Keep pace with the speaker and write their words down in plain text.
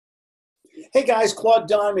Hey guys, Claude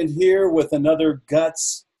Diamond here with another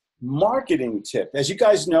Guts marketing tip. As you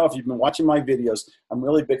guys know, if you've been watching my videos, I'm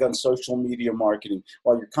really big on social media marketing.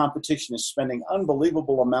 While your competition is spending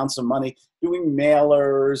unbelievable amounts of money doing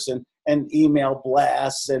mailers and email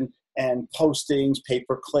blasts and postings,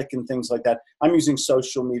 pay-per-click and things like that, I'm using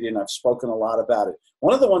social media and I've spoken a lot about it.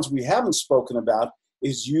 One of the ones we haven't spoken about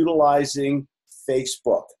is utilizing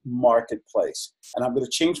Facebook Marketplace. And I'm going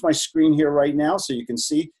to change my screen here right now so you can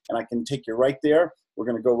see, and I can take you right there. We're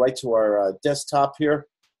going to go right to our desktop here.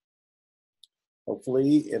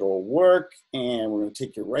 Hopefully it'll work, and we're going to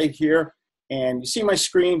take you right here. And you see my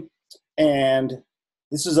screen, and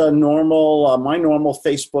this is a normal, my normal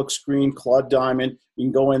Facebook screen, Claude Diamond. You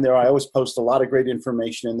can go in there. I always post a lot of great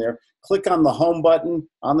information in there. Click on the home button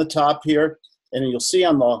on the top here, and you'll see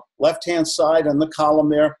on the left-hand side in the column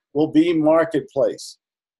there will be Marketplace.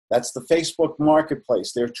 That's the Facebook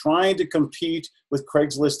Marketplace. They're trying to compete with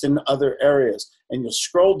Craigslist in other areas. And you'll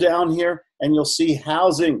scroll down here and you'll see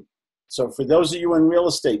housing. So for those of you in real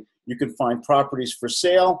estate, you can find properties for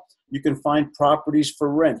sale. You can find properties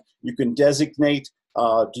for rent. You can designate,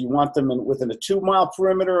 do you want them within a 2-mile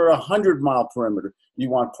perimeter or a 100-mile perimeter? Do you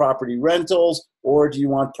want property rentals, or do you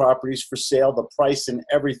want properties for sale, the price and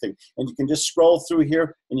everything? And you can just scroll through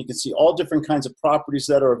here and you can see all different kinds of properties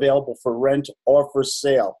that are available for rent or for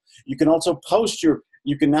sale. You can also post you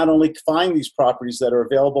can not only find these properties that are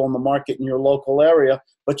available in the market in your local area,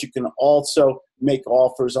 but you can also make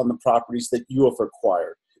offers on the properties that you have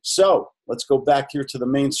acquired. So let's go back here to the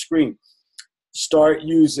main screen. Start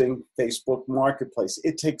using Facebook Marketplace.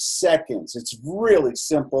 It takes seconds. It's really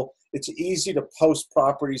simple. It's easy to post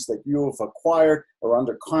properties that you have acquired or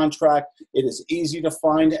under contract. It is easy to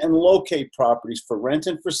find and locate properties for rent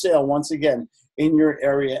and for sale, once again, in your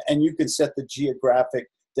area. And you can set the geographic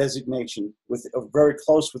designation with very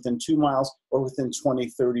close, within 2 miles or within 20,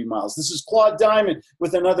 30 miles. This is Claude Diamond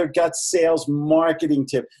with another Guts sales marketing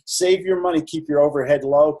tip. Save your money, keep your overhead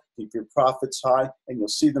low, keep your profits high, and you'll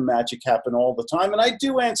see the magic happen all the time. And I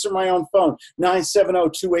do answer my own phone,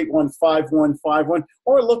 970-281-5151,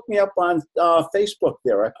 or look me up on Facebook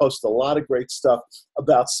there. I post a lot of great stuff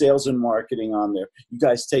about sales and marketing on there. You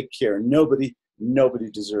guys take care. Nobody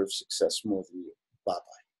deserves success more than you.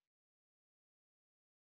 Bye-bye.